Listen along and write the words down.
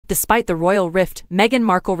Despite the royal rift, Meghan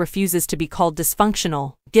Markle refuses to be called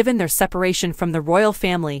dysfunctional. Given their separation from the royal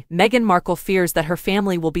family, Meghan Markle fears that her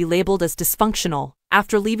family will be labeled as dysfunctional.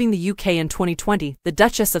 After leaving the UK in 2020, the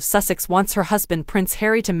Duchess of Sussex wants her husband Prince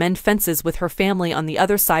Harry to mend fences with her family on the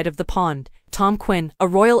other side of the pond. Tom Quinn, a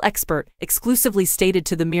royal expert, exclusively stated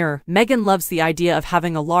to the Mirror, Meghan loves the idea of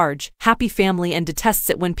having a large, happy family and detests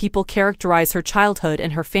it when people characterize her childhood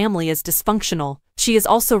and her family as dysfunctional. She is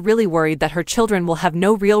also really worried that her children will have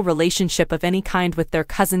no real relationship of any kind with their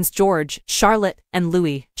cousins George, Charlotte, and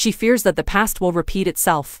Louis. She fears that the past will repeat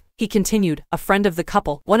itself. He continued, a friend of the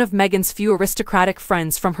couple, one of Meghan's few aristocratic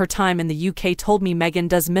friends from her time in the UK, told me Meghan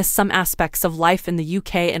does miss some aspects of life in the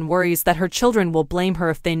UK and worries that her children will blame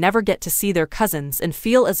her if they never get to see their cousins and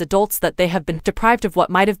feel as adults that they have been deprived of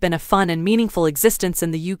what might have been a fun and meaningful existence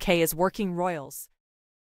in the UK as working royals.